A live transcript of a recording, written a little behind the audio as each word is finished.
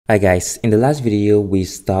Hi guys, in the last video we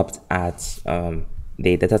stopped at the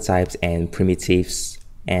data types and primitives,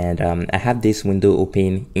 and I have this window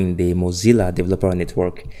open in the Mozilla Developer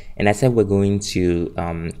Network, and I said we're going to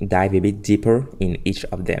dive a bit deeper in each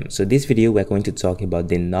of them. So this video we're going to talk about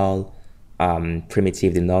the null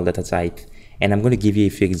primitive, the null data type, and I'm going to give you a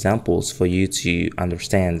few examples for you to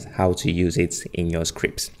understand how to use it in your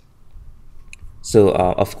scripts. So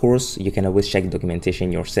of course you can always check the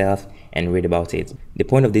documentation yourself and read about it. The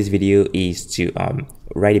point of this video is to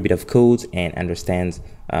write a bit of code and understand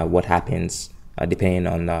what happens depending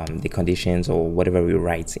on the conditions or whatever we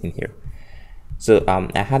write in here. So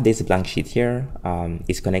I have this blank sheet here.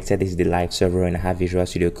 It's connected. This is the live server, and I have Visual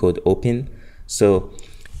Studio Code open. So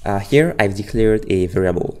here I've declared a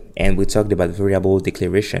variable, and we talked about variable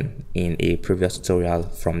declaration in a previous tutorial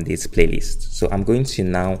from this playlist. So I'm going to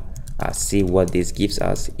now see what this gives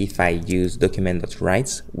us if I use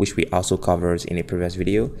document.write, which we also covered in a previous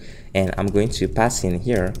video, and I'm going to pass in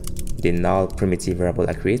here the null primitive variable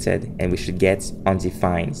I created, and we should get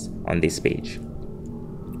undefined on this page.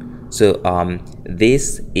 So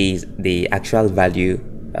this is the actual value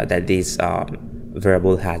that this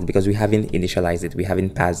variable has, because we haven't initialized it, we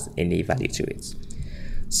haven't passed any value to it.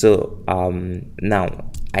 So now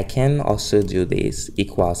I can also do this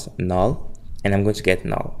equals null, and I'm going to get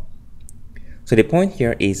null. So the point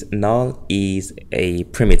here is null is a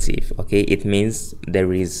primitive, okay? It means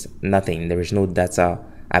there is nothing, there is no data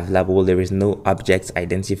available, there is no object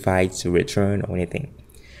identified to return or anything.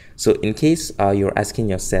 So in case you're asking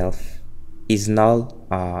yourself, is null,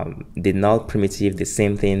 the null primitive, the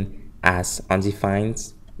same thing as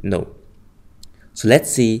undefined? No. So let's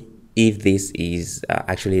see if this is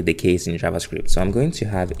actually the case in JavaScript. So I'm going to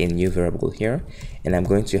have a new variable here, and I'm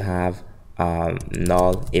going to have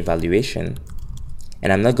null evaluation,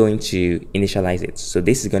 and I'm not going to initialize it. So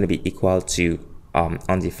this is going to be equal to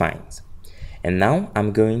undefined. And now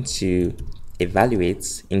I'm going to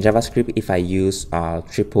evaluate. In JavaScript, if I use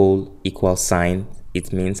triple equal sign,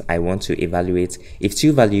 it means I want to evaluate if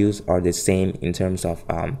two values are the same in terms of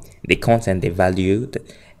the content, the value,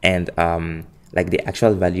 and like the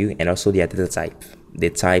actual value, and also the data type, the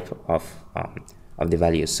type of the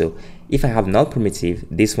value. So if I have null primitive,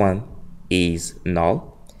 this one is null,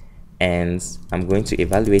 and I'm going to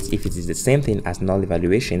evaluate if it is the same thing as null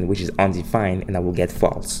evaluation, which is undefined, and I will get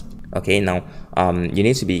false. Okay, now you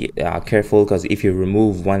need to be careful, because if you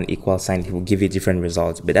remove one equal sign, it will give you different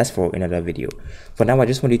results, but that's for another video. For now, I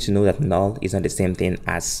just want you to know that null is not the same thing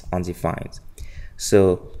as undefined.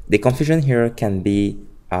 So the confusion here can be,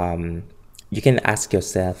 you can ask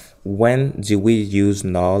yourself, when do we use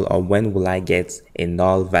null, or when will I get a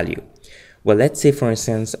null value? Well, let's say, for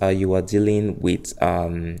instance, you are dealing with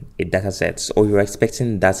a data set, or you're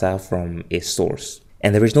expecting data from a source,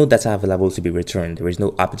 and there is no data available to be returned. There is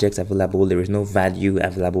no object available. There is no value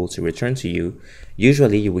available to return to you.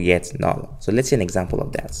 Usually, you will get null. So let's see an example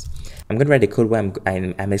of that. I'm going to write a code where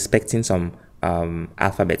I'm expecting some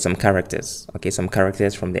alphabet, some characters. Okay, some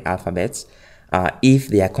characters from the alphabet, if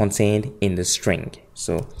they are contained in the string.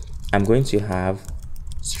 So I'm going to have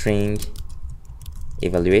string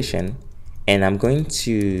evaluation, and I'm going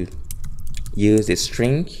to use the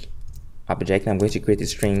string object. I'm going to create a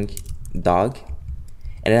string dog,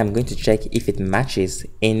 and then I'm going to check if it matches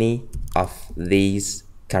any of these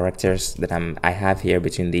characters that I have here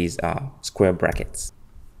between these square brackets.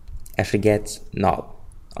 I should get null.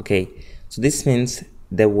 Okay, so this means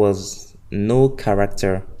there was no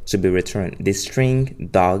character to be returned. The string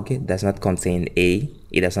dog does not contain A,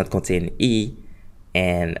 it does not contain E,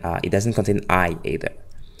 and it doesn't contain I either.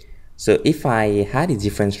 So if I had a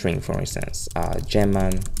different string, for instance,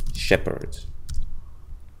 German Shepherd,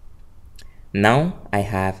 now I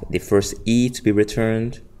have the first E to be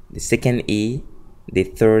returned, the second E, the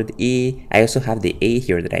third E. I also have the A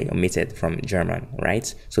here that I omitted from German,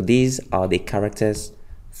 right? So these are the characters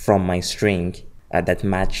from my string that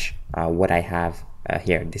match what I have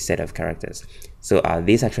here, this set of characters. So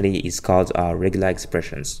this actually is called regular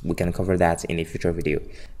expressions. We can cover that in a future video.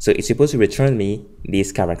 So it's supposed to return me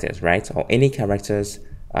these characters, right? Or any characters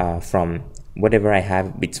from whatever I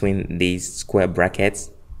have between these square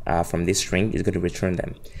brackets from this string is going to return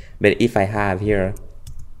them. But if I have here,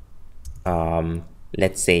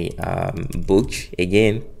 let's say book,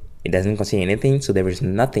 again, it doesn't contain anything, so there is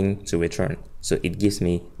nothing to return. So it gives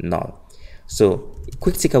me null. So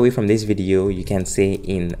quick takeaway from this video, you can say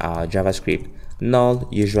in JavaScript, null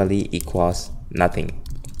usually equals nothing.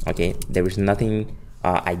 Okay, there is nothing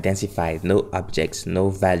identified, no objects, no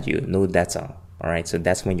value, no data. All right, so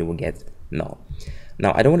that's when you will get null.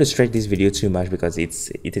 Now I don't want to stretch this video too much because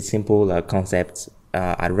it's a simple concept.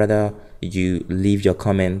 I'd rather you leave your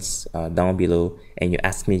comments down below and you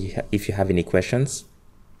ask me if you have any questions.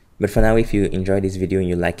 But for now, if you enjoyed this video and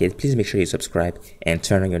you like it, please make sure you subscribe and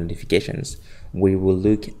turn on your notifications. We will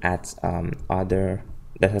look at other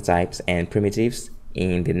data types and primitives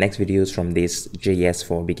in the next videos from this JS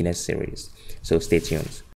for Beginners series. So stay tuned.